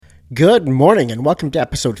Good morning and welcome to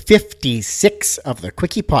episode 56 of the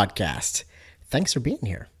Quickie Podcast. Thanks for being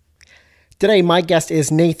here. Today, my guest is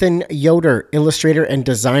Nathan Yoder, Illustrator and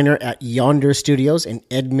Designer at Yondr Studios in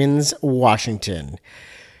Edmonds, Washington.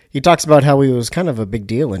 He talks about how he was kind of a big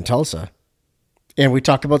deal in Tulsa. And we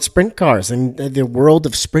talk about sprint cars and the world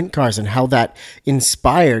of sprint cars and how that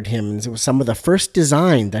inspired him. It was some of the first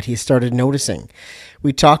design that he started noticing.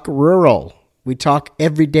 We talk rural. We talk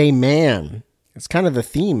everyday man. It's kind of the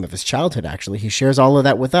theme of his childhood, actually. He shares all of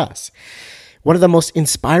that with us. One of the most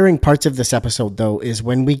inspiring parts of this episode, though, is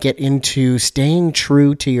when we get into staying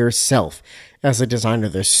true to yourself as a designer.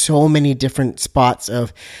 There's so many different spots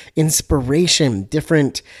of inspiration,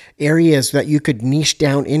 different areas that you could niche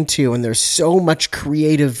down into, and there's so much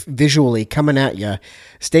creative visually coming at you.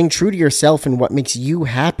 Staying true to yourself and what makes you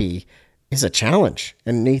happy is a challenge,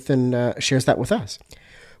 and Nathan shares that with us.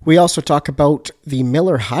 We also talk about the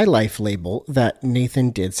Miller High Life label that Nathan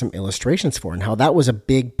did some illustrations for and how that was a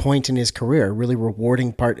big point in his career, a really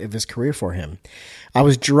rewarding part of his career for him. I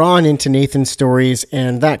was drawn into Nathan's stories,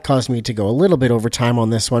 and that caused me to go a little bit over time on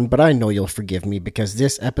this one, but I know you'll forgive me because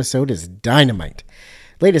this episode is dynamite.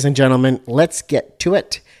 Ladies and gentlemen, let's get to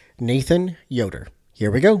it. Nathan Yoder. Here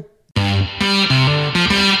we go.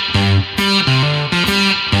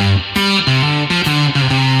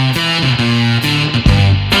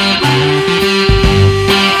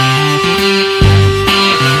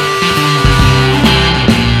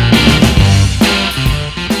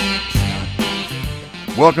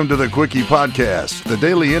 Welcome to the Quickie Podcast, the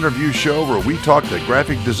daily interview show where we talk to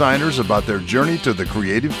graphic designers about their journey to the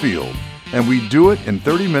creative field. And we do it in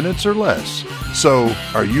 30 minutes or less. So,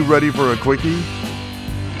 are you ready for a Quickie?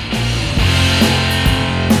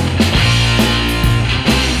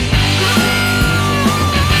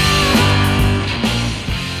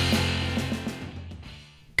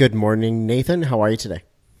 Good morning, Nathan. How are you today?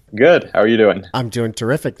 Good. How are you doing? I'm doing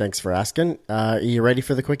terrific. Thanks for asking. Are you ready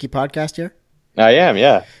for the Quickie Podcast here? I am,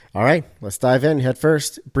 yeah. All right, let's dive in head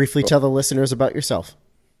first. Briefly tell the listeners about yourself.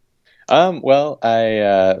 Well,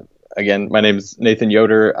 again, my name is Nathan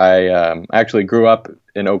Yoder. I actually grew up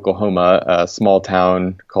in Oklahoma, a small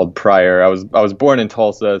town called Pryor. I was born in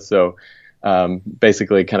Tulsa, so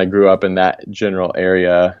basically kind of grew up in that general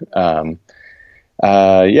area.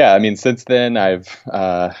 Since then I've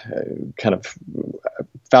kind of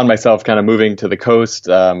found myself kind of moving to the coast,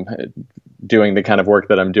 doing the kind of work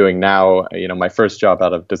that I'm doing now. You know, my first job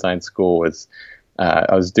out of design school was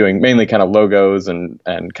I was doing mainly kind of logos and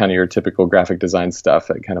kind of your typical graphic design stuff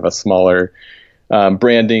at kind of a smaller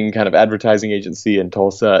branding kind of advertising agency in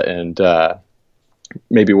Tulsa. And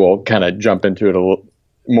maybe we'll kind of jump into it a little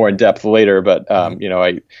more in depth later. But,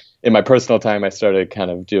 in my personal time, I started kind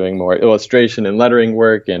of doing more illustration and lettering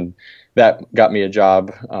work, and that got me a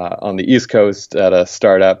job on the East Coast at a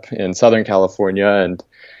startup in Southern California. And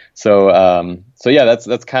so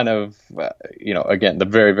that's kind of, again, the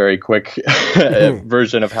very, very quick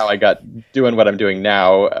version of how I got doing what I'm doing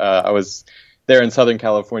now. I was there in Southern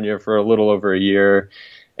California for a little over a year.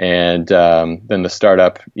 And then the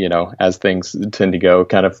startup, as things tend to go,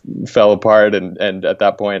 kind of fell apart. And at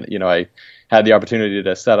that point, I had the opportunity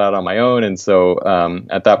to set out on my own. And so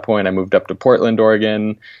at that point, I moved up to Portland,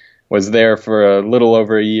 Oregon. Was there for a little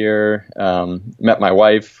over a year, met my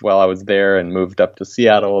wife while I was there and moved up to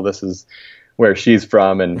Seattle. This is where she's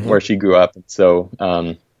from and where she grew up. And so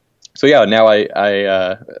now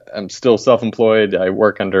I'm still self-employed. I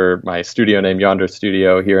work under my studio name, Yondr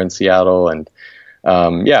Studio, here in Seattle. And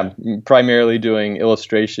primarily doing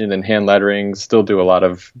illustration and hand lettering, still do a lot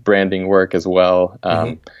of branding work as well.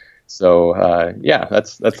 That's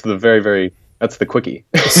the very, very... That's the Quickie.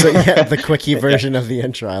 The Quickie version of the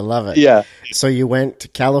intro. I love it. Yeah. So you went to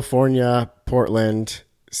California, Portland,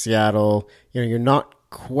 Seattle. You're not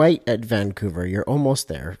quite at Vancouver. You're almost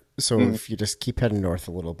there. So if you just keep heading north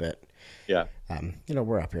a little bit. Yeah.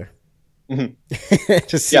 We're up here.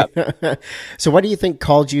 So what do you think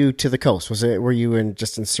called you to the coast? Were you in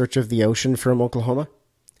search of the ocean from Oklahoma?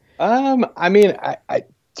 I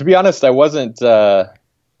to be honest, I wasn't.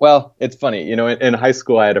 Well, it's funny, in high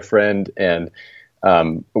school I had a friend, and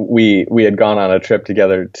we had gone on a trip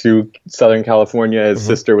together to Southern California. His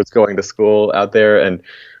sister was going to school out there, and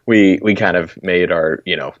we kind of made our,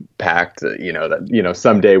 pact, that,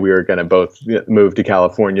 someday we were going to both move to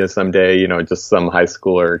California someday, just some high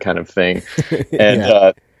schooler kind of thing.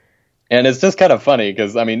 And, and it's just kind of funny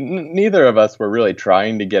because, neither of us were really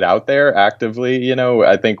trying to get out there actively.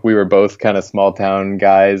 I think we were both kind of small town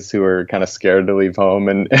guys who were kind of scared to leave home.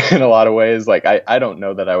 And in a lot of ways, like, I don't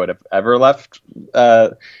know that I would have ever left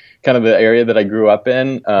kind of the area that I grew up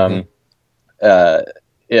in.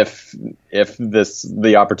 if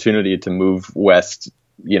the opportunity to move west,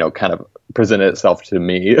 kind of presented itself to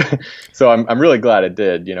me. So I'm really glad it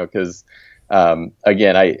did, because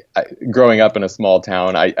again, I growing up in a small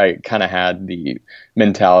town, I kind of had the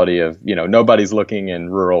mentality of, nobody's looking in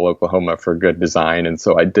rural Oklahoma for good design. And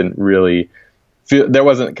so I didn't really feel, there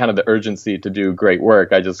wasn't kind of the urgency to do great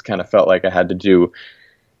work. I just kind of felt like I had to do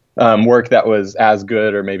work that was as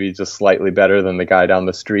good or maybe just slightly better than the guy down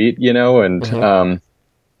the street,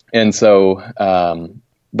 and so,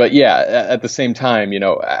 but yeah, at the same time,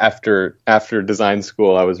 after design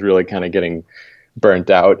school, I was really kind of getting burnt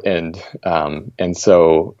out, and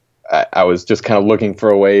so I was just kind of looking for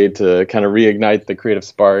a way to kind of reignite the creative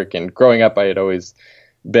spark. And growing up, I had always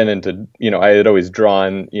been into, I had always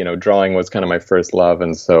drawn, drawing was kind of my first love.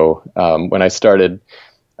 And so when I started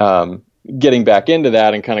getting back into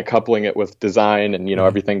that and kind of coupling it with design and,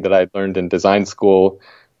 everything that I learned in design school,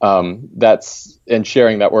 and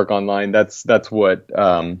sharing that work online, that's what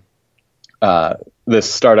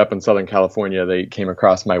this startup in Southern California, they came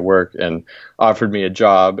across my work and offered me a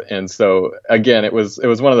job. And so again, it was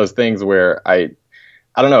one of those things where I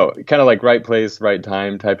don't know, kind of like right place, right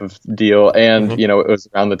time type of deal. And, it was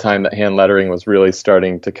around the time that hand lettering was really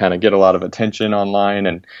starting to kind of get a lot of attention online.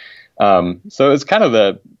 And so it was kind of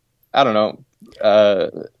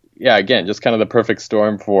again, just kind of the perfect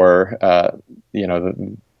storm for,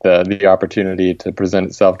 the opportunity to present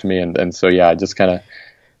itself to me. And so, yeah, I just kind of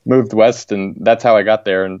moved west, and that's how I got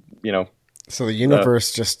there. And, so the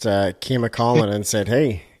universe just came a-calling and said,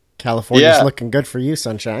 hey, California's looking good for you,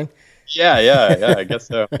 sunshine. Yeah, I guess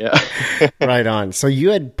so. Yeah. Right on. So you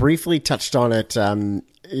had briefly touched on it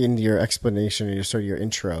in your explanation, your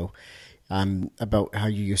intro, about how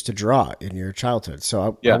you used to draw in your childhood.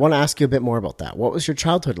 So I want to ask you a bit more about that. What was your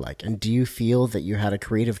childhood like? And do you feel that you had a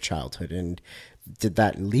creative childhood? And did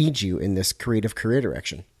that lead you in this creative career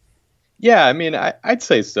direction? Yeah, I mean, I'd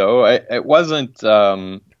say so. It wasn't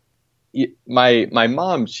my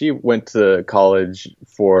mom, she went to college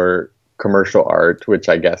for commercial art, which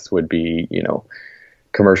I guess would be,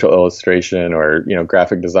 commercial illustration or,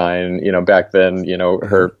 graphic design. Back then,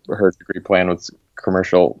 her degree plan was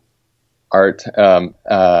commercial art.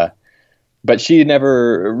 But she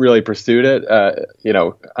never really pursued it.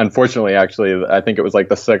 Unfortunately, actually, I think it was like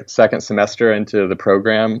the second semester into the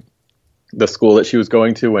program, the school that she was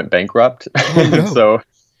going to went bankrupt. Oh, no.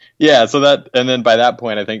 And then by that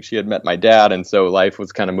point, I think she had met my dad. And so life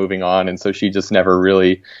was kind of moving on. And so she just never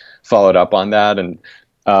really followed up on that. And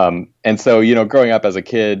so, growing up as a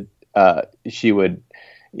kid, she would,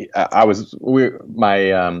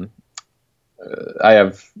 I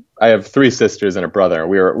have three sisters and a brother.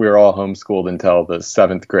 We were all homeschooled until the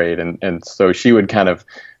 7th grade. And so she would kind of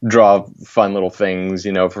draw fun little things,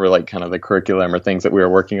 for like kind of the curriculum or things that we were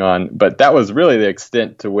working on. But that was really the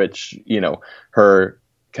extent to which, her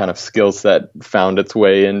kind of skill set found its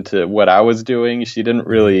way into what I was doing. She didn't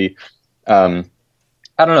really, kind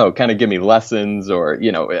of give me lessons or,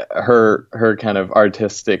 her kind of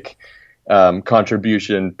artistic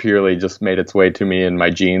contribution purely just made its way to me in my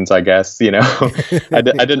genes, I guess. I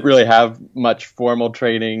didn't really have much formal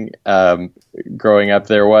training growing up.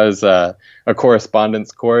 There was a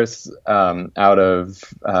correspondence course out of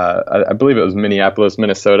I believe it was Minneapolis,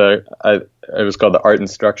 Minnesota. It was called the Art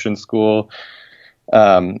Instruction School,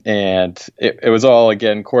 and it was all,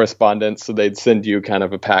 again, correspondence. So they'd send you kind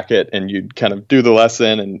of a packet, and you'd kind of do the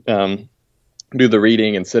lesson and do the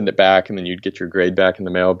reading and send it back, and then you'd get your grade back in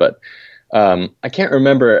the mail. But I can't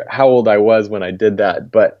remember how old I was when I did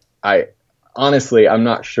that, but I'm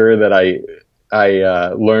not sure that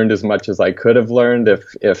I learned as much as I could have learned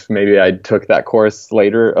if maybe I took that course a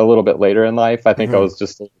little bit later in life. I think I was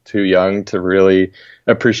just a little too young to really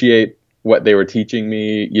appreciate what they were teaching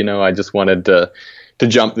me. I just wanted to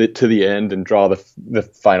jump to the end and draw the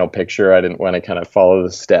final picture. I didn't want to kind of follow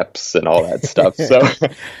the steps and all that stuff.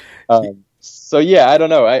 So yeah, I don't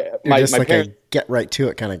know. You're just like parents, a get right to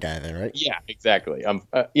it kind of guy then, right? Yeah, exactly.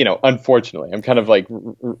 Unfortunately, I'm kind of like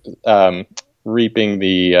reaping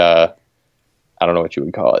the, I don't know what you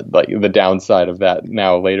would call it, like the downside of that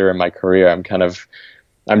now later in my career. I'm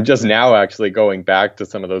just now actually going back to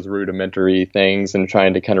some of those rudimentary things and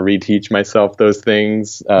trying to kind of reteach myself those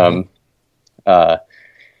things.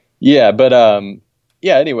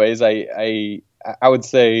 Anyways, I would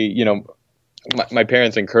say, my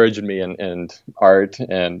parents encouraged me in art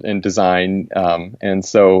and in design. And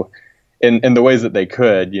so in the ways that they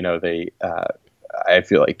could, I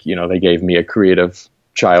feel like, they gave me a creative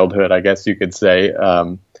childhood, I guess you could say.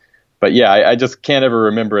 But yeah, I just can't ever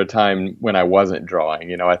remember a time when I wasn't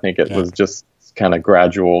drawing. I think it was just kind of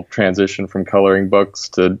gradual transition from coloring books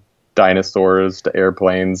to dinosaurs to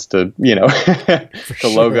airplanes to, to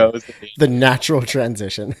logos. The natural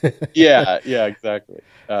transition. Yeah, exactly.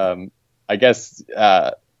 I guess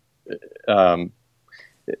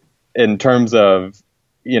in terms of,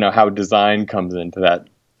 how design comes into that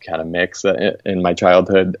kind of mix in my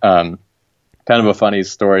childhood, kind of a funny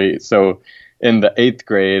story. So in the 8th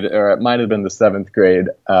grade, or it might have been the 7th grade,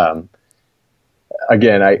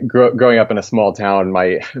 again, growing up in a small town,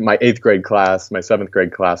 my 8th grade class, my 7th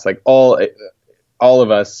grade class, like all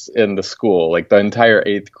of us in the school, like the entire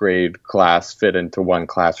 8th grade class fit into one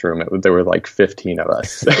classroom. There were like 15 of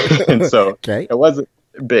us. And so It wasn't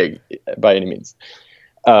big by any means.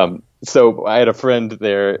 So I had a friend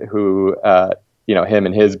there who, him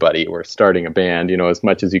and his buddy were starting a band, as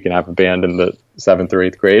much as you can have a band in the 7th or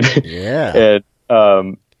 8th grade. Yeah.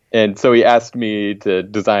 And so he asked me to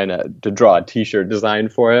draw a t-shirt design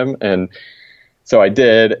for him. And so I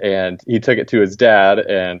did, and he took it to his dad,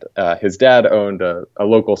 and his dad owned a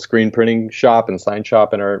local screen printing shop and sign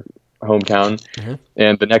shop in our hometown. Mm-hmm.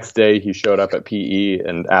 And the next day he showed up at PE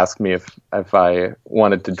and asked me if I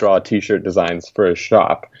wanted to draw t-shirt designs for his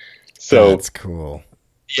shop. So that's cool.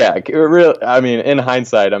 Yeah, really. I mean, in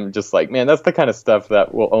hindsight, I'm just like, man, that's the kind of stuff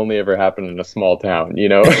that will only ever happen in a small town,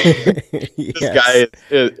 This guy,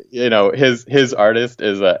 his artist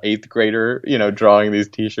is a 8th grader, drawing these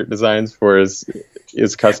t-shirt designs for his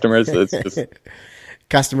customers. It's just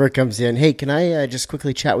customer comes in. Hey, can I just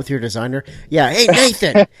quickly chat with your designer? Yeah. Hey,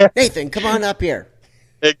 Nathan, come on up here.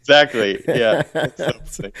 Exactly. Yeah.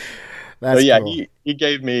 So yeah, cool. He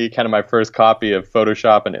gave me kind of my first copy of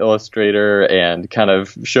Photoshop and Illustrator, and kind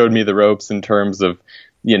of showed me the ropes in terms of,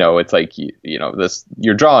 it's like, this,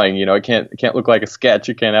 you're drawing, it can't look like a sketch.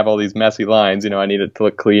 You can't have all these messy lines, I need it to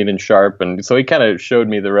look clean and sharp. And so he kind of showed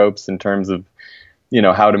me the ropes in terms of,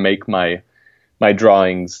 how to make my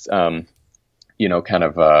drawings, kind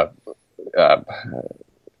of,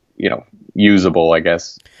 usable, I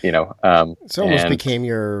guess, So almost became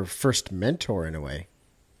your first mentor in a way.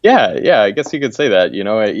 Yeah, I guess you could say that.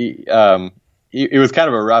 He was kind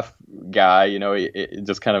of a rough guy.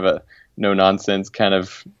 Just kind of a no nonsense kind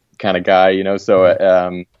of guy. So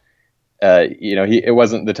it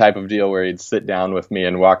wasn't the type of deal where he'd sit down with me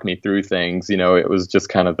and walk me through things. It was just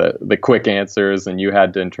kind of the quick answers, and you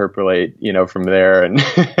had to interpolate, from there. And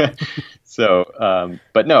so,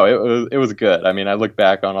 but no, it was good. I mean, I look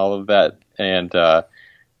back on all of that, and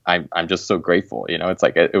I'm just so grateful. It's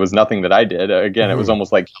like it was nothing that I did. Again, It was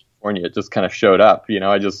almost like California. It just kind of showed up.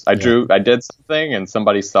 I did something, and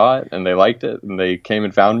somebody saw it, and they liked it, and they came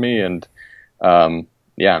and found me. And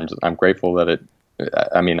I'm grateful that it.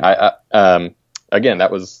 I mean, again,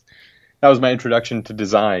 that was my introduction to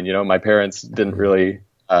design. My parents didn't really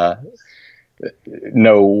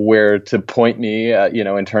know where to point me,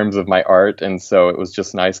 in terms of my art, and so it was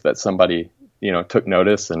just nice that somebody, took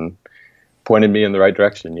notice and pointed me in the right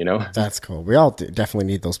direction, That's cool. We all definitely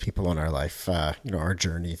need those people in our life, our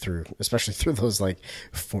journey especially through those like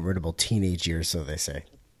formidable teenage years, so they say.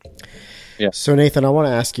 Yeah. So Nathan, I want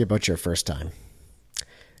to ask you about your first time.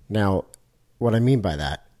 Now, what I mean by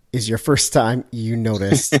that is your first time you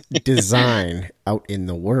noticed design out in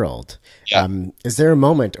the world. Yeah. Is there a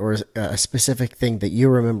moment or a specific thing that you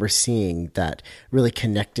remember seeing that really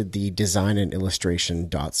connected the design and illustration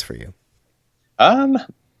dots for you?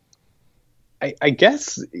 I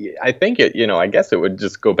guess I think I guess it would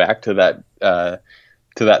just go back to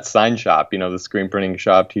that sign shop, the screen printing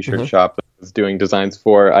shop, t-shirt shop that I was doing designs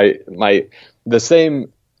for. The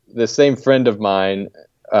same friend of mine,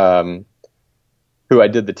 who I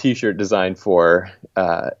did the t-shirt design for,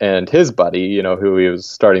 and his buddy, who he was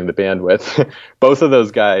starting the band with, both of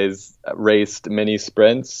those guys raced mini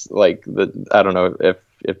sprints. Like I don't know if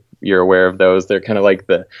you're aware of those. They're kind of like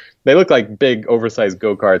they look like big oversized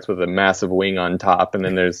go-karts with a massive wing on top, and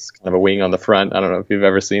then there's kind of a wing on the front. I don't know if you've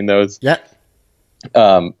ever seen those. Yeah.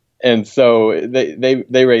 And so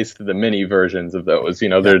they raced the mini versions of those.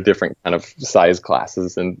 There are different kind of size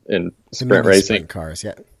classes in sprint racing. Sprint cars,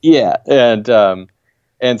 yeah. Yeah,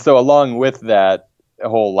 and so along with that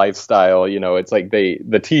whole lifestyle, it's like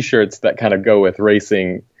the t-shirts that kind of go with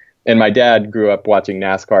racing. And my dad grew up watching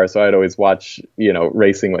NASCAR, so I'd always watch,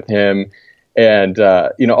 racing with him. And,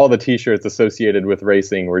 all the t-shirts associated with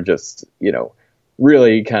racing were just,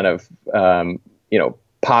 really kind of,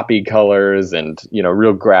 poppy colors and,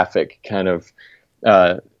 real graphic kind of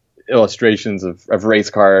illustrations of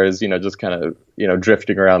race cars, just kind of,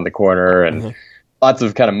 drifting around the corner, and lots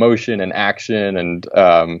of kind of motion and action, and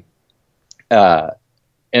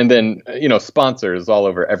then, sponsors all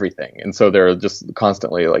over everything. And so they're just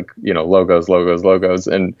constantly like, logos.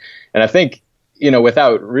 And I think,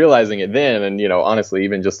 without realizing it then, and, honestly,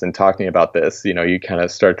 even just in talking about this, you kind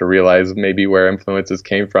of start to realize maybe where influences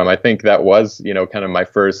came from. I think that was, kind of my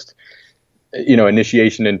first,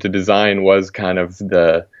 initiation into design was kind of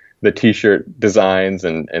the t-shirt designs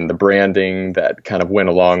and the branding that kind of went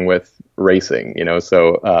along with racing,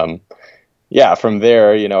 so, from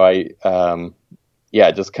there,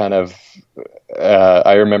 just kind of,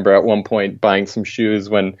 I remember at one point buying some shoes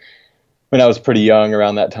when I was pretty young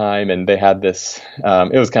around that time, and they had this,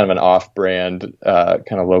 it was kind of an off-brand, kind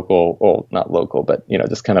of local, well, not local, but,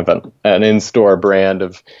 just kind of an in-store brand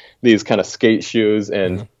of these kind of skate shoes.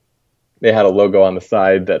 And they had a logo on the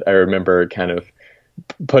side that I remember kind of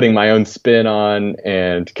putting my own spin on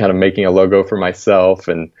and kind of making a logo for myself.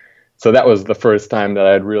 And so that was the first time that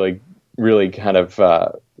I had really, really kind of,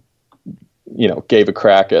 gave a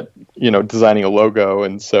crack at, designing a logo.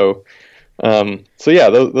 And so,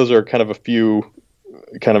 those are kind of a few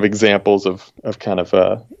kind of examples of kind of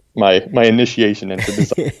my initiation into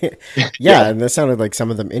design. And that sounded like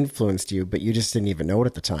some of them influenced you, but you just didn't even know it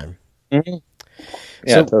at the time. Mm-hmm.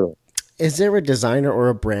 Yeah, so, totally. Is there a designer or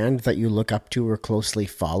a brand that you look up to or closely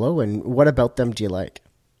follow, and what about them do you like?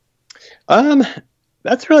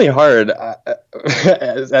 That's really hard,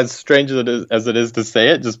 as strange as it is to say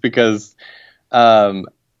it, just because, I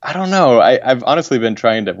don't know. I've honestly been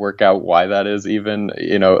trying to work out why that is. Even,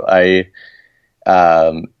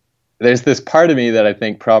 there's this part of me that I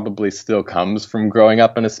think probably still comes from growing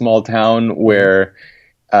up in a small town where,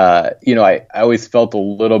 I always felt a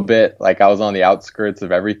little bit like I was on the outskirts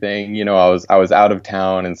of everything. I was out of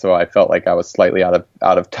town, and so I felt like I was slightly out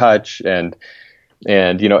of touch. And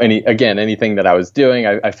anything that I was doing,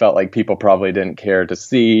 I felt like people probably didn't care to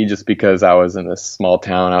see, just because I was in this small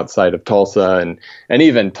town outside of Tulsa, and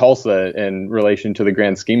even Tulsa in relation to the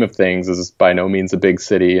grand scheme of things is by no means a big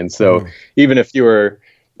city. And so even if you were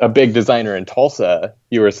a big designer in Tulsa,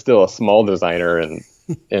 you were still a small designer in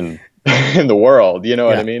in the world,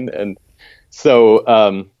 what I mean? And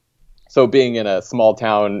so, so being in a small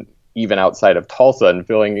town, even outside of Tulsa, and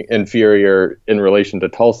feeling inferior in relation to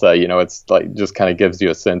Tulsa, it's like just kind of gives you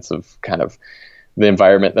a sense of kind of the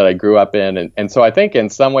environment that I grew up in. And so I think in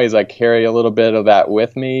some ways I carry a little bit of that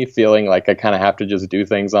with me, feeling like I kind of have to just do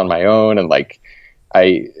things on my own. And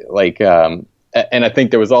and I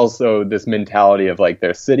think there was also this mentality of like,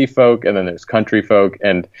 there's city folk and then there's country folk.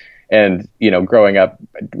 And growing up,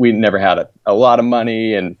 we never had a lot of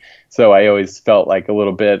money. And so I always felt like a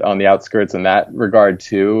little bit on the outskirts in that regard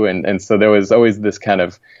too. And so there was always this kind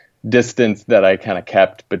of distance that I kind of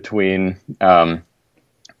kept between, again,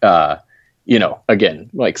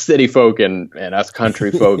 like city folk and us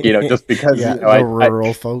country folk, just because,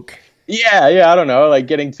 rural folk. Yeah. I don't know, like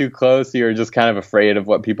getting too close, you're just kind of afraid of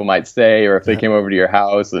what people might say, or if they came over to your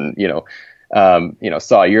house and,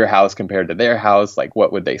 saw your house compared to their house, like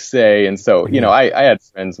what would they say? And so, I had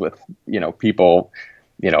friends with, people,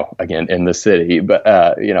 again, in the city, but,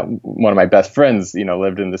 one of my best friends,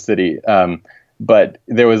 lived in the city. But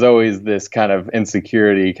there was always this kind of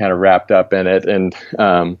insecurity kind of wrapped up in it.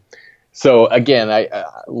 And, so again,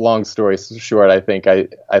 long story short, I think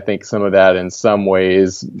some of that in some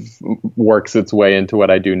ways works its way into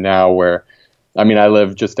what I do now, where, I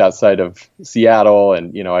live just outside of Seattle,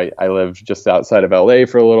 and, I lived just outside of LA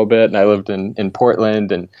for a little bit, and I lived in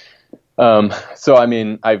Portland. And, so,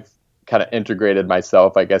 I've kind of integrated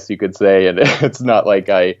myself, I guess you could say. And it's not like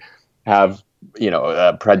I have,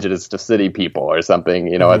 a prejudice to city people or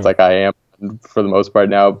something, it's like I am for the most part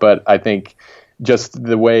now. But I think just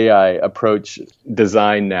the way I approach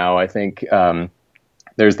design now, I think,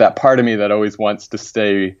 there's that part of me that always wants to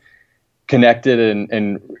stay connected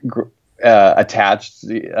and attached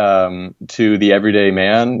to the everyday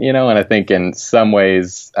man, and I think in some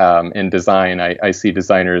ways in design, I see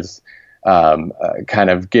designers kind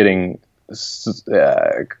of getting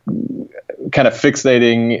kind of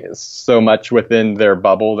fixating so much within their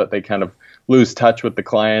bubble that they kind of lose touch with the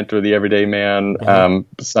client or the everyday man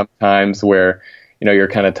sometimes, where you're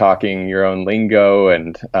kind of talking your own lingo,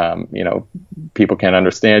 and people can't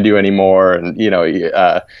understand you anymore, and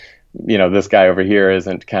this guy over here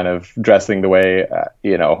isn't kind of dressing the way,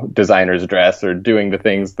 designers dress, or doing the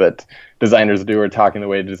things that designers do, or talking the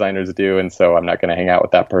way designers do. And so I'm not going to hang out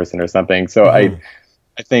with that person or something. So I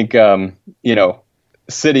think,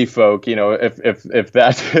 city folk, if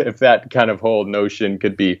that kind of whole notion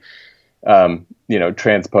could be,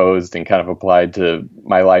 transposed and kind of applied to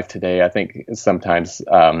my life today, I think sometimes, if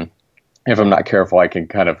I'm not careful, I can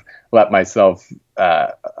kind of let myself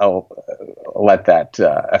let that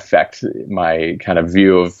affect my kind of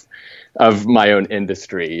view of my own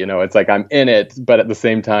industry. You know, it's like I'm in it, but at the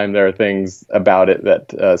same time, there are things about it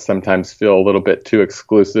that sometimes feel a little bit too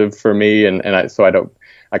exclusive for me, and I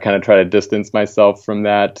kind of try to distance myself from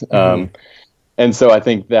that. And so I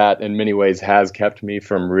think that in many ways has kept me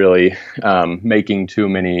from really making too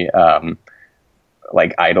many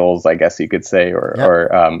like idols, I guess you could say,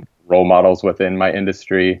 or role models within my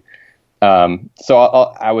industry. So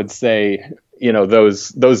I would say, you know,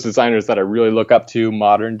 those designers that I really look up to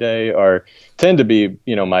modern day tend to be,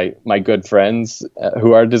 you know, my good friends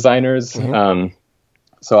who are designers.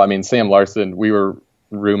 So I mean, Sam Larson, we were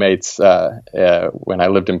roommates when I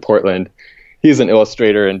lived in Portland. He's an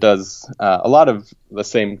illustrator and does a lot of the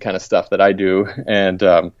same kind of stuff that I do, and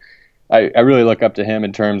I really look up to him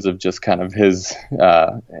in terms of just kind of his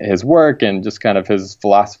work and just kind of his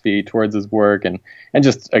philosophy towards his work, and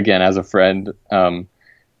just again as a friend.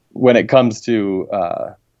 When it comes to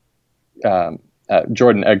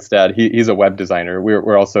Jordan Eggstad, he's a web designer.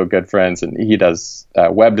 We're also good friends, and he does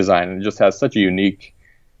web design and just has such a unique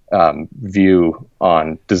view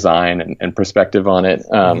on design and perspective on it.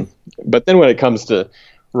 But then when it comes to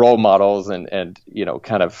role models and you know,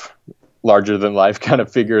 kind of larger than life kind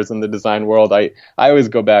of figures in the design world, I always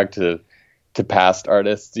go back to past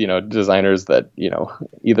artists, you know, designers that, you know,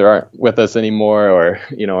 either aren't with us anymore or,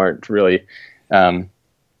 you know, aren't really, I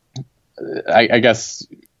guess,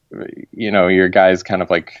 you know, your guys kind of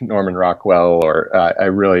like Norman Rockwell, or I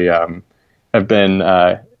really have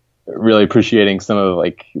been really appreciating some of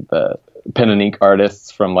like the pen and ink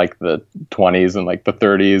artists from like the 20s and like the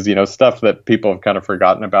 30s, you know, stuff that people have kind of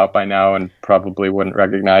forgotten about by now and probably wouldn't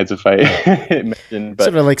recognize if I mentioned. But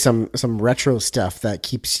sort of like some retro stuff that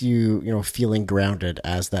keeps you, you know, feeling grounded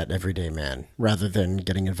as that everyday man, rather than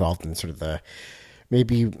getting involved in sort of the,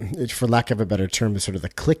 maybe for lack of a better term, sort of the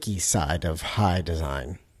cliquey side of high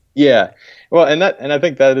design. Yeah. Well, and I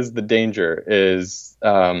think that is the danger is,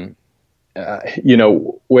 you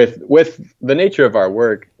know, with the nature of our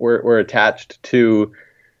work, we're attached to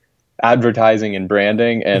advertising and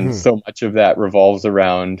branding, and so much of that revolves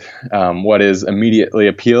around what is immediately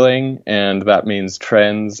appealing, and that means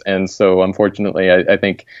trends. And so, unfortunately, I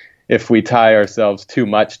think if we tie ourselves too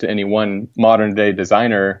much to any one modern day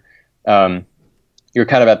designer, you're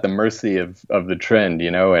kind of at the mercy of the trend,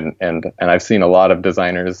 you know. And I've seen a lot of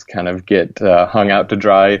designers kind of get hung out to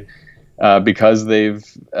dry because they've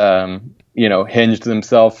you know, hinged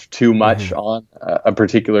themselves too much on a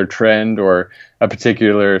particular trend or a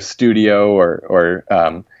particular studio or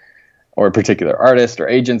a particular artist or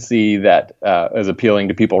agency that is appealing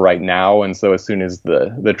to people right now. And so as soon as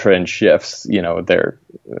the trend shifts, you know, they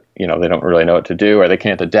don't really know what to do, or they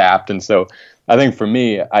can't adapt. And so I think for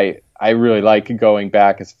me, I really like going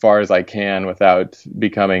back as far as I can without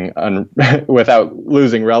becoming without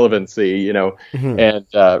losing relevancy, you know, and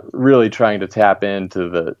really trying to tap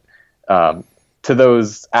into to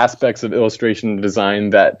those aspects of illustration and design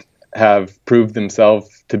that have proved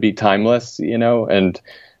themselves to be timeless, you know, and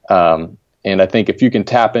I think if you can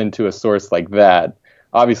tap into a source like that,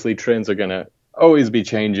 obviously trends are going to always be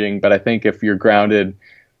changing, but I think if you're grounded,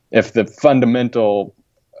 if the fundamental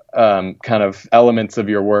kind of elements of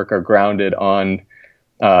your work are grounded on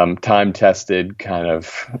time-tested kind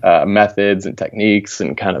of methods and techniques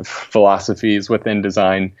and kind of philosophies within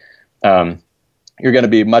design, you're going to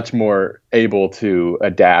be much more able to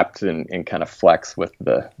adapt and kind of flex with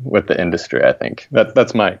the industry. I think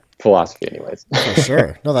that's my philosophy anyways. For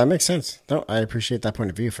sure. No, that makes sense. No, I appreciate that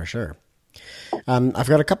point of view for sure. I've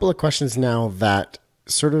got a couple of questions now that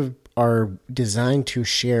sort of are designed to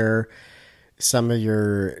share some of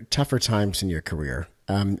your tougher times in your career,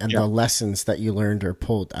 and the lessons that you learned or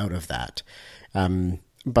pulled out of that.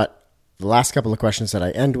 But the last couple of questions that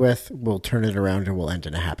I end with, we'll turn it around and we'll end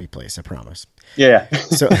in a happy place, I promise. Yeah.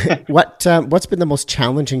 So what's been the most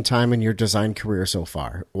challenging time in your design career so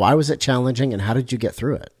far? Why was it challenging, and how did you get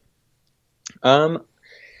through it? I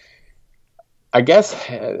guess,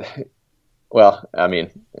 well, I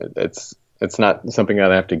mean, it's not something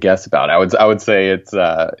that I have to guess about. I would say it's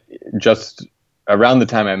just around the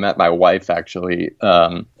time I met my wife, actually.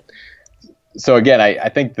 So again, I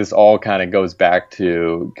think this all kind of goes back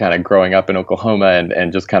to kind of growing up in Oklahoma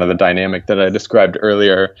and just kind of the dynamic that I described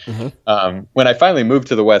earlier. When I finally moved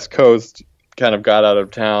to the West Coast, kind of got out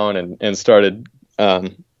of town and started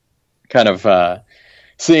kind of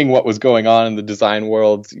seeing what was going on in the design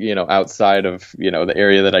world, you know, outside of, you know, the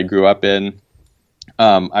area that I grew up in.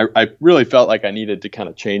 I really felt like I needed to kind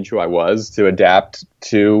of change who I was to adapt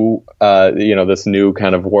to, you know, this new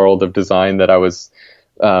kind of world of design that I was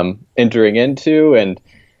entering into. And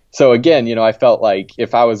so again, I felt like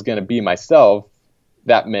if I was going to be myself,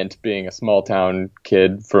 that meant being a small town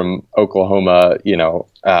kid from Oklahoma,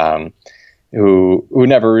 who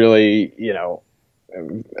never really,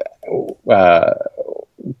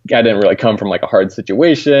 I didn't really come from like a hard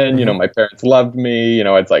situation. My parents loved me.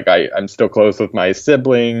 It's like I'm still close with my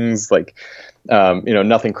siblings. Like,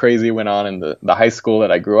 nothing crazy went on in the high school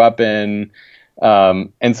that I grew up in.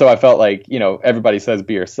 And so I felt like, everybody says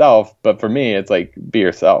be yourself, but for me, it's like be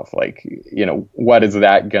yourself. Like, what is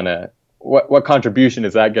that gonna, what contribution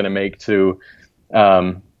is that gonna make to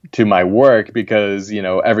my work? Because,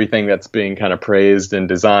 everything that's being kind of praised in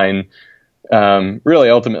design really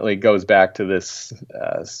ultimately goes back to this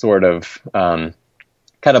sort of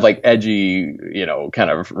kind of like edgy,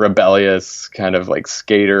 kind of rebellious, kind of like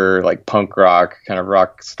skater, like punk rock, kind of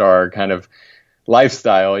rock star kind of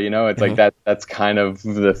lifestyle. It's like that's kind of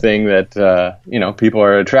the thing that people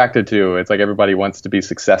are attracted to. It's like everybody wants to be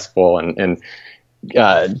successful and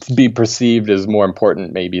to be perceived as more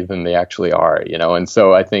important maybe than they actually are. And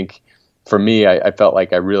so I think for me, I felt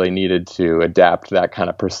like I really needed to adapt that kind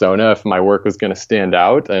of persona if my work was going to stand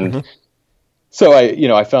out. And so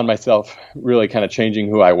I found myself really kind of changing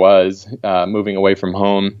who I was, moving away from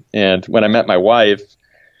home. And when I met my wife,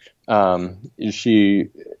 she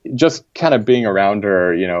just kind of being around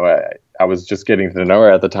her, I was just getting to know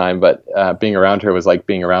her at the time, but being around her was like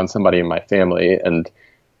being around somebody in my family. And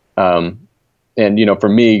for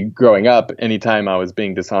me growing up, anytime I was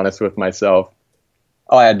being dishonest with myself,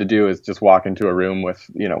 all I had to do is just walk into a room with,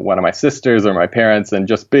 one of my sisters or my parents, and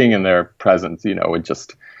just being in their presence, would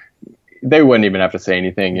just, they wouldn't even have to say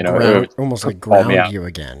anything, almost like ground you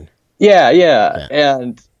again. Yeah.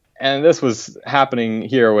 And this was happening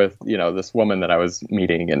here with, this woman that I was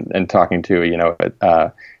meeting and talking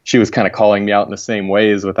to, she was kind of calling me out in the same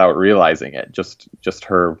ways without realizing it, just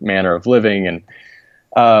her manner of living.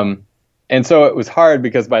 And so it was hard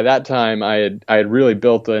because by that time I had really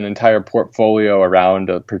built an entire portfolio around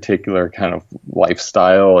a particular kind of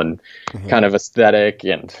lifestyle and kind of aesthetic.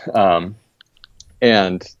 And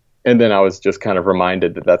then I was just kind of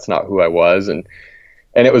reminded that that's not who I was. And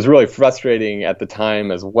it was really frustrating at the time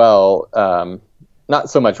as well. Not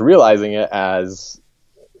so much realizing it as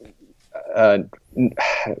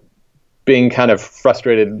being kind of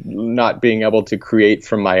frustrated, not being able to create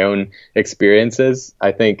from my own experiences.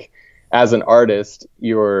 I think as an artist,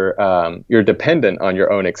 you're dependent on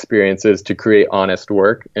your own experiences to create honest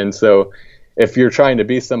work. And so if you're trying to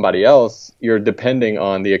be somebody else, you're depending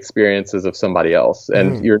on the experiences of somebody else.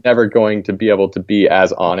 And you're never going to be able to be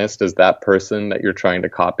as honest as that person that you're trying to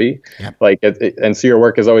copy. Yep. And so your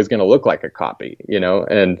work is always going to look like a copy,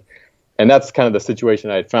 and that's kind of the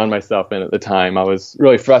situation I had found myself in at the time. I was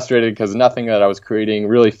really frustrated because nothing that I was creating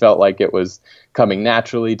really felt like it was coming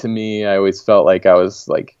naturally to me. I always felt like I was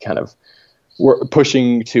like kind of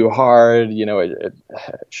pushing too hard. It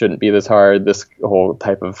shouldn't be this hard, this whole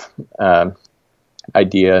type of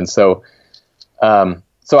idea. And so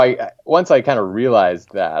I once I kind of realized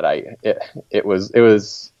that it was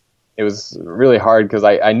really hard because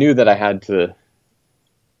I knew that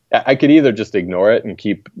I could either just ignore it and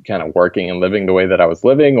keep kind of working and living the way that I was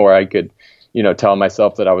living, or I could, tell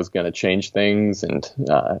myself that I was going to change things and,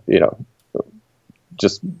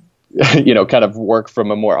 just, kind of work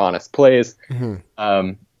from a more honest place.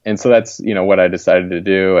 And so that's, what I decided to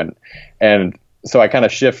do. And so I kind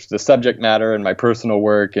of shift the subject matter in my personal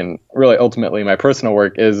work, and really ultimately my personal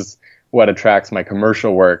work is what attracts my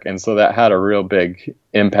commercial work. And so that had a real big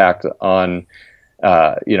impact on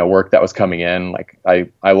work that was coming in. Like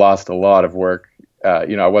I lost a lot of work. I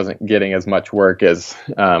wasn't getting as much work as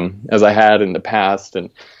I had in the past. And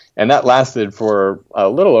that lasted for a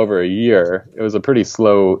little over a year. It was a pretty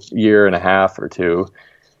slow year and a half or two.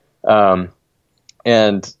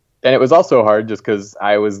 And it was also hard just because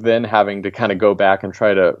I was then having to kind of go back and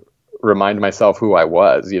try to remind myself who I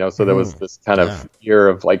was, so there was this kind of year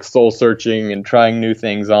of like soul searching and trying new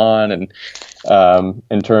things on, and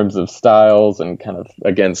in terms of styles and kind of,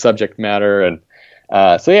 again, subject matter. And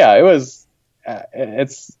it was,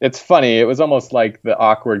 it's funny. It was almost like the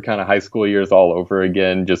awkward kind of high school years all over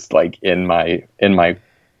again, just like in my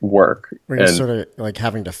work. Where you're sort of like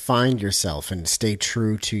having to find yourself and stay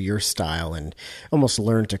true to your style and almost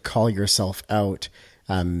learn to call yourself out.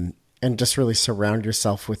 And just really surround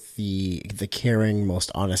yourself with the caring, most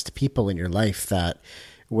honest people in your life that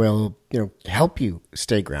will, help you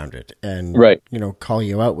stay grounded and, call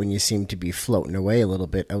you out when you seem to be floating away a little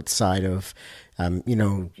bit outside of,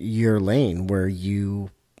 your lane where you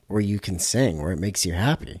can sing, where it makes you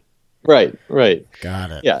happy. Right. Got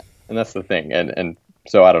it. Yeah. And that's the thing. And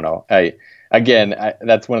so I don't know, again,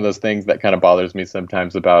 that's one of those things that kind of bothers me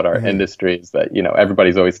sometimes about our industry is that,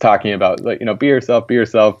 everybody's always talking about, like, be yourself.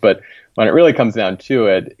 But when it really comes down to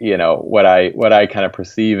it, what I kind of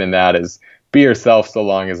perceive in that is be yourself so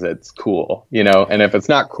long as it's cool, and if it's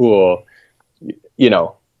not cool,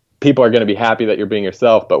 people are going to be happy that you're being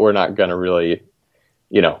yourself, but we're not going to really,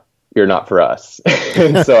 you're not for us.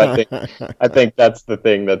 And so I think that's the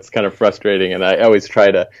thing that's kind of frustrating. And I always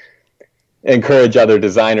try to encourage other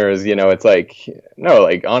designers, it's like, no,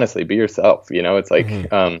 like, honestly, be yourself, it's like,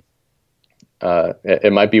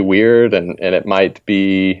 it might be weird and it might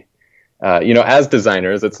be, as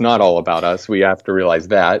designers, it's not all about us. We have to realize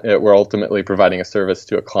that we're ultimately providing a service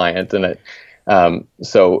to a client, and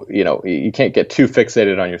so, you can't get too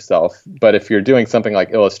fixated on yourself. But if you're doing something like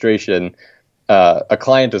illustration, a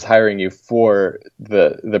client is hiring you for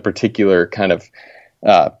the particular kind of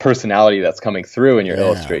personality that's coming through in your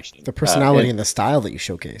illustration. The personality and the style that you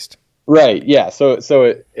showcased. Right. Yeah. So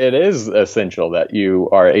it is essential that you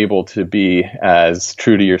are able to be as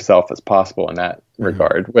true to yourself as possible in that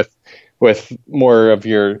regard. With more of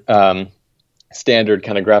your standard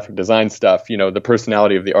kind of graphic design stuff, the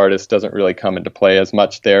personality of the artist doesn't really come into play as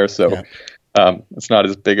much there. So it's not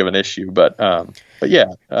as big of an issue, but yeah,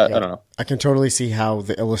 I don't know. I can totally see how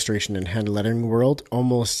the illustration and hand lettering world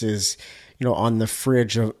almost is, on the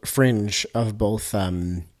fringe of both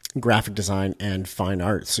graphic design and fine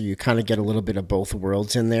art. So you kind of get a little bit of both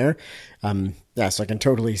worlds in there. So I can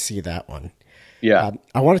totally see that one. Yeah.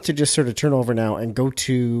 I wanted to just sort of turn over now and go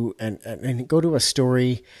to and go to a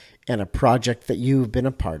story and a project that you've been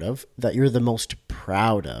a part of that you're the most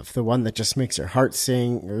proud of, the one that just makes your heart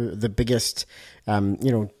sing, or the biggest,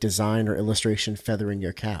 design or illustration feather in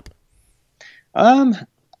your cap.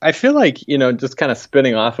 I feel like, just kind of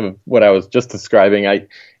spinning off of what I was just describing,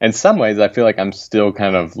 in some ways, I feel like I'm still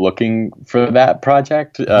kind of looking for that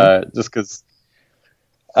project, just because,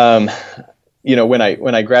 when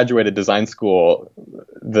I graduated design school,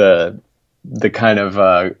 the kind of,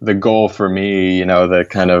 the goal for me, the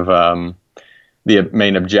kind of, the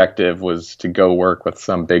main objective was to go work with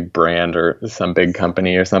some big brand or some big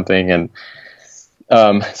company or something. And,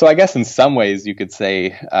 so I guess in some ways you could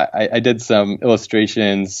say I did some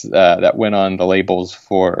illustrations that went on the labels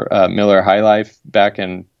for Miller High Life back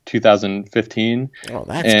in 2015. Oh,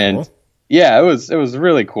 that's cool. Yeah, it was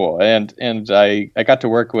really cool, and I got to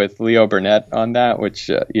work with Leo Burnett on that, which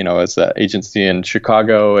is an agency in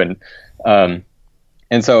Chicago, and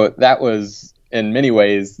so that was in many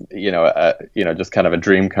ways just kind of a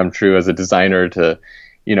dream come true as a designer to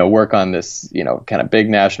work on this, kind of big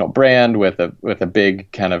national brand with a big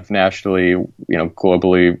kind of nationally,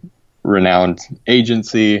 globally renowned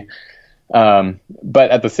agency.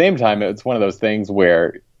 But at the same time, it's one of those things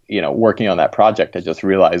where, working on that project, I just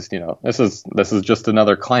realized, this is just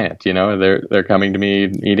another client, they're coming to me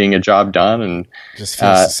needing a job done, and just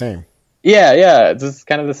feels the same. Yeah. It's just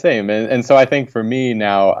kind of the same. And so I think for me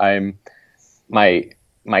now, I'm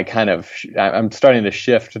starting to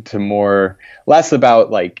shift to less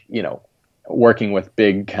about working with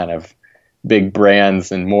big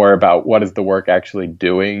brands and more about what is the work actually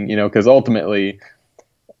doing, because ultimately,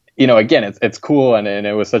 again, it's cool. And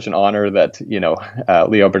it was such an honor that,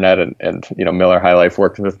 Leo Burnett and Miller High Life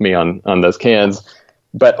worked with me on those cans.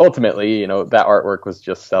 But ultimately, that artwork was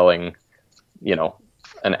just selling,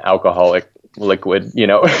 an alcoholic liquid,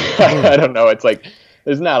 I don't know. It's like,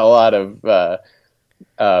 there's not a lot of,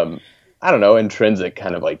 I don't know, intrinsic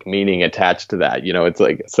kind of like meaning attached to that, it's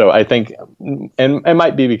like, so I think, and it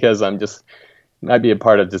might be because might be a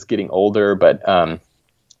part of just getting older, but,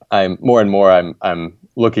 I'm more and more, I'm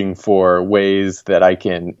looking for ways that I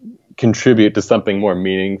can contribute to something more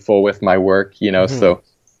meaningful with my work, so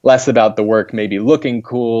less about the work maybe looking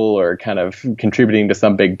cool or kind of contributing to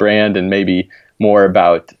some big brand, and maybe more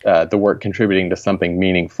about, the work contributing to something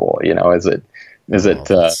meaningful, is it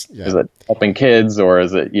helping kids, or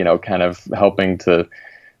is it, kind of helping to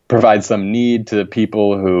provide some need to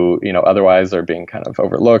people who, otherwise are being kind of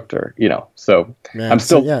overlooked, or, so I'm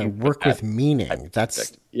still work with meaning.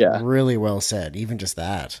 That's really well said. Even just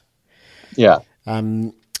that. Yeah.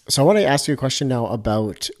 So I want to ask you a question now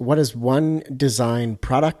about what is one design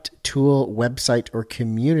product, tool, website, or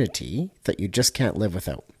community that you just can't live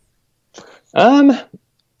without? I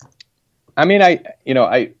mean,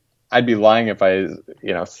 I'd be lying if I,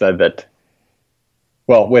 said that.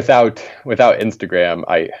 Well, without Instagram,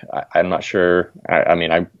 I'm not sure.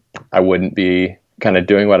 I wouldn't be kind of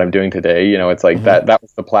doing what I'm doing today. It's like that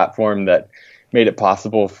was the platform that made it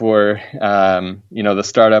possible for, the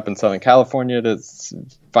startup in Southern California to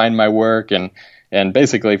find my work, and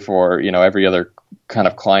basically for, every other kind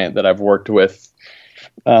of client that I've worked with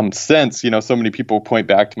since, so many people point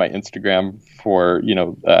back to my Instagram for,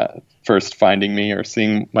 first finding me or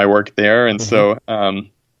seeing my work there. And so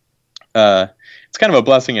it's kind of a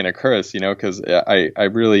blessing and a curse, because I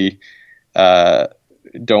really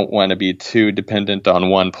don't want to be too dependent on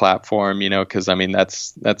one platform, because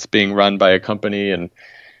that's being run by a company and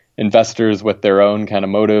investors with their own kind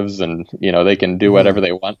of motives, and they can do whatever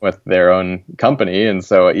they want with their own company. And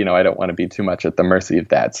so I don't want to be too much at the mercy of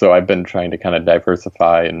that. So I've been trying to kind of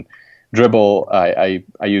diversify. And Dribbble, I've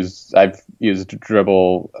used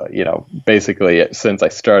Dribbble basically since I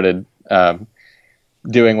started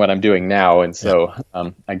doing what I'm doing now. And so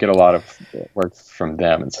I get a lot of work from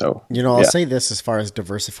them. And so I'll say this as far as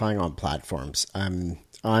diversifying on platforms.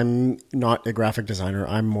 I'm not a graphic designer.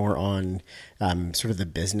 I'm more on sort of the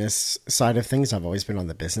business side of things. I've always been on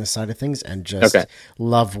the business side of things, and just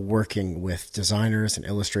love working with designers and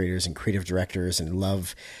illustrators and creative directors, and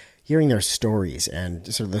love hearing their stories.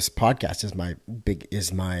 And sort of this podcast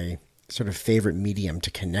is my sort of favorite medium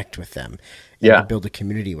to connect with them and to build a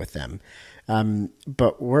community with them.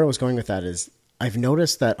 But where I was going with that is, I've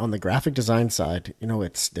noticed that on the graphic design side,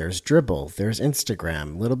 there's Dribbble, there's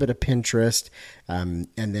Instagram, a little bit of Pinterest, and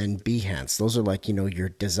then Behance. Those are like, your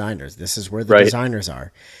designers. This is where the designers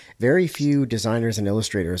are. Very few designers and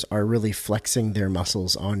illustrators are really flexing their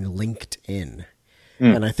muscles on LinkedIn.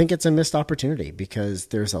 And I think it's a missed opportunity, because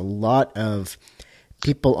there's a lot of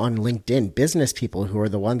people on LinkedIn, business people, who are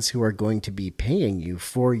the ones who are going to be paying you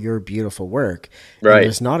for your beautiful work. Right. And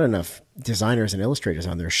there's not enough designers and illustrators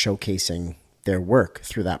on there showcasing their work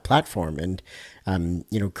through that platform, and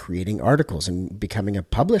creating articles and becoming a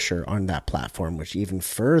publisher on that platform, which even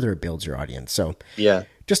further builds your audience. So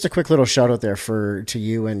just a quick little shout out there to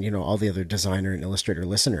you and all the other designer and illustrator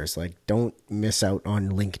listeners. Like, don't miss out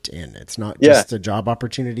on LinkedIn. It's not just a job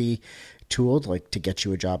opportunity tool to get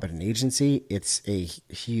you a job at an agency. It's a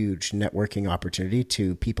huge networking opportunity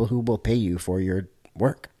to people who will pay you for your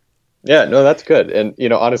work. Yeah, no, that's good. And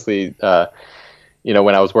honestly,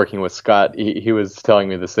 when I was working with Scott, he was telling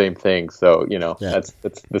me the same thing. So, that's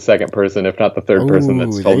the second person, if not the third person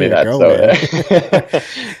that's told me that. So,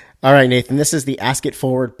 all right, Nathan, this is the Ask It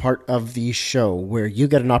Forward part of the show, where you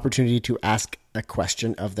get an opportunity to ask a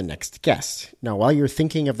question of the next guest. Now, while you're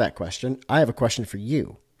thinking of that question, I have a question for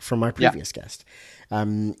you from my previous guest.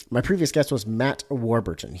 My previous guest was Matt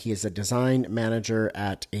Warburton. He is a design manager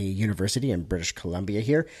at a university in British Columbia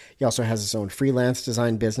here. He also has his own freelance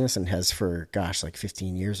design business, and has for,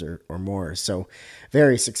 15 years or more. So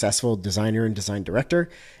very successful designer and design director.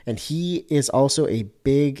 And he is also a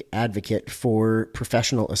big advocate for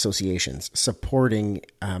professional associations supporting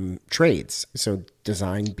trades. So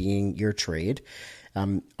design being your trade.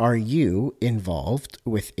 Are you involved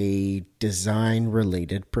with a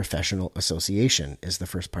design-related professional association, is the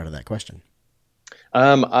first part of that question.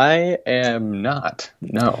 I am not,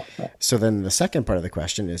 no. So then the second part of the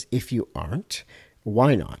question is, if you aren't,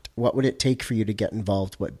 why not? What would it take for you to get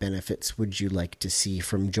involved? What benefits would you like to see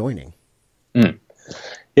from joining?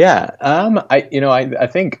 Yeah, I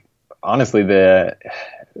think, honestly,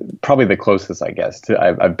 probably the closest, I guess,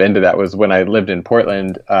 I've been to that was when I lived in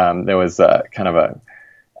Portland. There was kind of a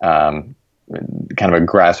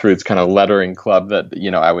grassroots kind of lettering club that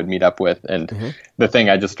I would meet up with, and the thing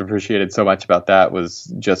I just appreciated so much about that was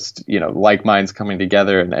just like minds coming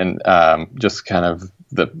together, and just kind of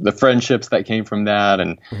the friendships that came from that,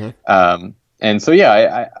 and so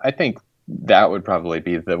I think that would probably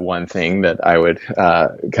be the one thing that I would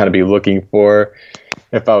kind of be looking for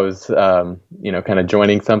if I was, kind of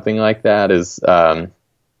joining something like that, is,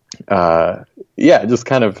 just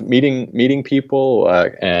kind of meeting people,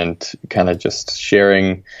 and kind of just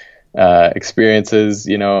sharing, experiences.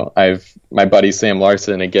 My buddy, Sam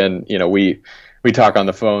Larson, again, we talk on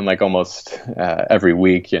the phone like almost, every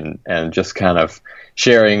week, and just kind of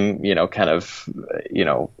sharing, kind of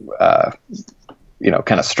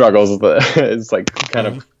struggles. It's like kind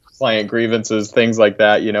of client grievances, things like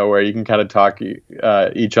that, where you can kind of talk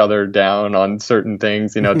each other down on certain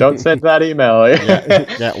things. Don't send that email.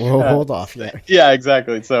 We'll hold off. Yeah,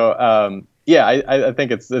 exactly. So, I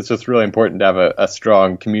think it's just really important to have a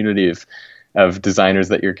strong community of designers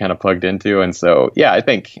that you're kind of plugged into. And so, I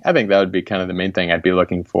think that would be kind of the main thing I'd be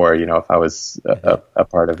looking for, if I was a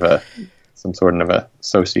part of some sort of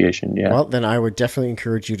association. Yeah. Well, then I would definitely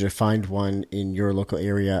encourage you to find one in your local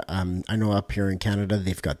area. I know up here in Canada,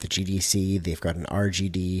 they've got the GDC, they've got an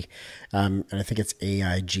RGD, and I think it's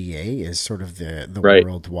AIGA is sort of the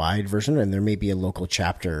worldwide version, and there may be a local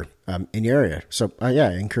chapter in your area. So, I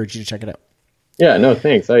encourage you to check it out. Yeah, no,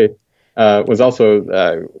 thanks. I was also,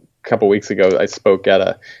 a couple weeks ago, I spoke at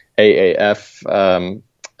a AAF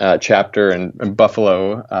chapter in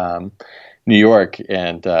Buffalo, New York,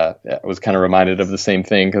 and I was kind of reminded of the same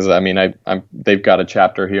thing because I mean, they've got a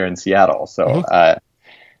chapter here in Seattle, so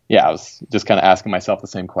yeah, I was just kind of asking myself the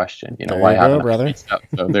same question. You know, there why you haven't go, brother?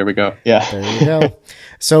 So there we go. Yeah, there you go.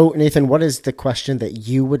 So Nathan, what is the question that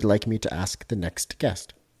you would like me to ask the next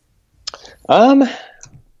guest? Let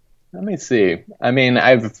me see. I mean,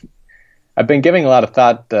 I've been giving a lot of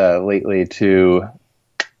thought lately to.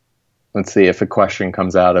 Let's see if a question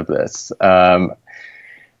comes out of this. A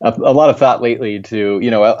lot of thought lately to,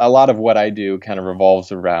 you know, a lot of what I do kind of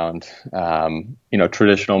revolves around, you know,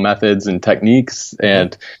 traditional methods and techniques.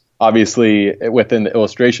 And obviously within the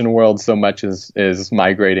illustration world, so much is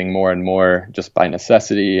migrating more and more just by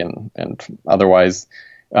necessity and otherwise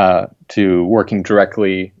to working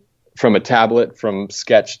directly from a tablet, from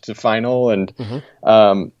sketch to final. And,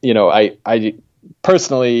 you know, I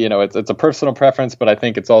personally, you know, it's a personal preference, but I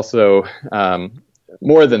think it's also,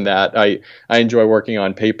 more than that, I enjoy working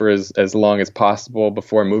on paper as long as possible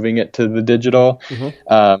before moving it to the digital.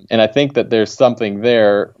 And I think that there's something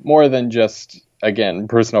there more than just, again,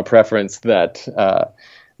 personal preference that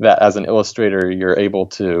as an illustrator, you're able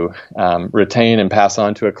to retain and pass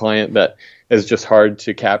on to a client that is just hard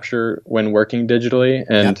to capture when working digitally.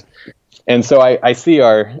 And so I see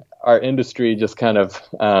our industry just kind of,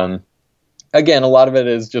 again, a lot of it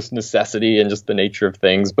is just necessity and just the nature of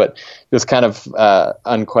things, but just kind of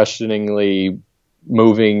unquestioningly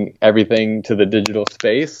moving everything to the digital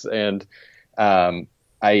space. And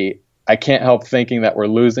I can't help thinking that we're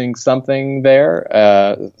losing something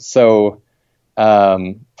there. So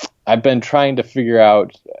I've been trying to figure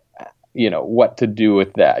out, you know, what to do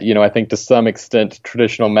with that. You know, I think to some extent,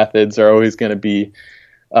 traditional methods are always going to be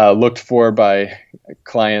looked for by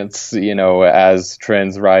clients, you know, as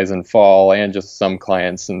trends rise and fall, and just some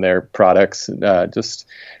clients and their products just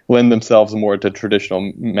lend themselves more to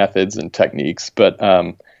traditional methods and techniques. But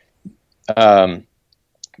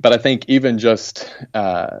I think even just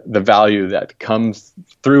the value that comes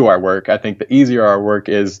through our work, I think the easier our work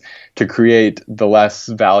is to create, the less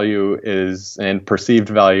value is and perceived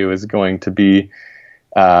value is going to be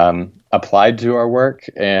applied to our work.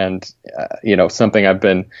 And you know, something I've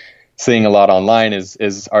been seeing a lot online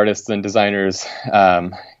is artists and designers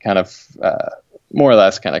kind of more or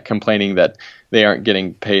less kind of complaining that they aren't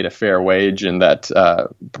getting paid a fair wage, and that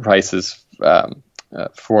prices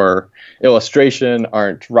for illustration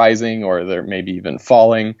aren't rising, or they're maybe even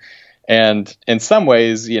falling. And in some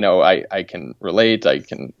ways, you know, I can relate. I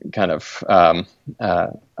can kind of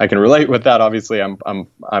I can relate with that. Obviously,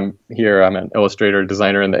 I'm here. I'm an illustrator,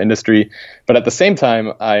 designer in the industry, but at the same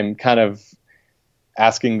time, I'm kind of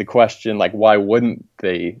asking the question, like, why wouldn't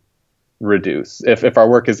they reduce? If our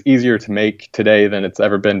work is easier to make today than it's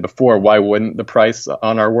ever been before, why wouldn't the price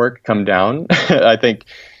on our work come down? I think,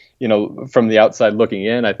 you know, from the outside looking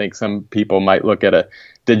in, I think some people might look at a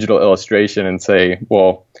digital illustration and say,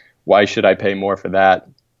 well, why should I pay more for that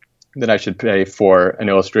than I should pay for an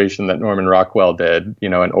illustration that Norman Rockwell did, you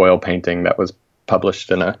know, an oil painting that was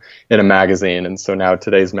published in a magazine. And so now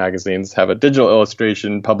today's magazines have a digital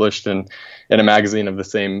illustration published in a magazine of the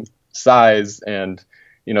same size, and,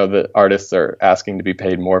 you know, the artists are asking to be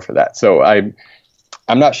paid more for that. So I'm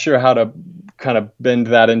not sure how to kind of bend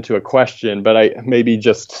that into a question, but I maybe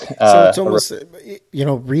just so it's almost, you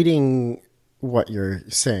know, reading what you're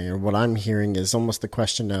saying, or what I'm hearing, is almost the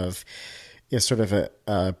question of, is sort of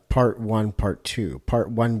a part one, part two.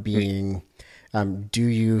 Part one being, do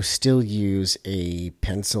you still use a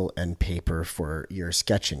pencil and paper for your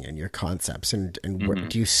sketching and your concepts? And what,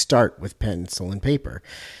 do you start with pencil and paper?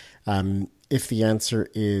 If the answer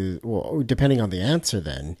is, well, depending on the answer,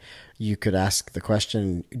 then you could ask the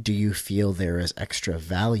question, do you feel there is extra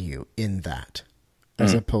value in that,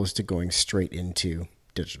 as opposed to going straight into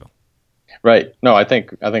digital? Right. No, I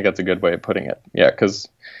think that's a good way of putting it. Yeah, because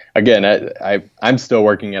again, I'm still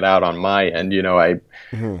working it out on my end. You know,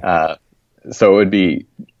 so it would be,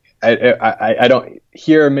 I don't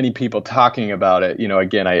hear many people talking about it. You know,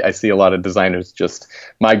 again, I see a lot of designers just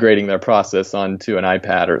migrating their process onto an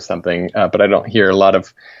iPad or something, but I don't hear a lot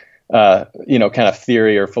of, you know, kind of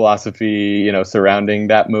theory or philosophy, you know, surrounding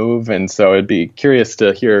that move. And so it'd be curious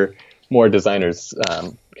to hear more designers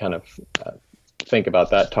kind of think about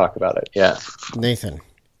that, talk about it. Yeah. Nathan,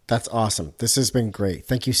 that's awesome. This has been great.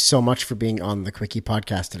 Thank you so much for being on the Quickie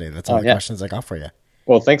podcast today. That's all the questions I got for you.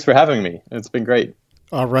 Well, thanks for having me. It's been great.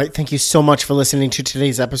 All right. Thank you so much for listening to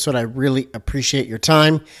today's episode. I really appreciate your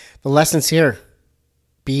time. The lessons here: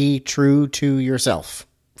 be true to yourself.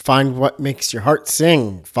 Find what makes your heart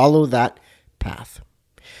sing. Follow that path.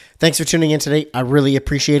 Thanks for tuning in today. I really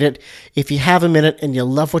appreciate it. If you have a minute and you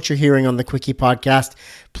love what you're hearing on the Quickie Podcast,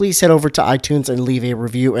 please head over to iTunes and leave a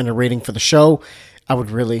review and a rating for the show. I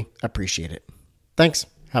would really appreciate it. Thanks.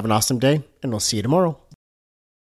 Have an awesome day, and we'll see you tomorrow.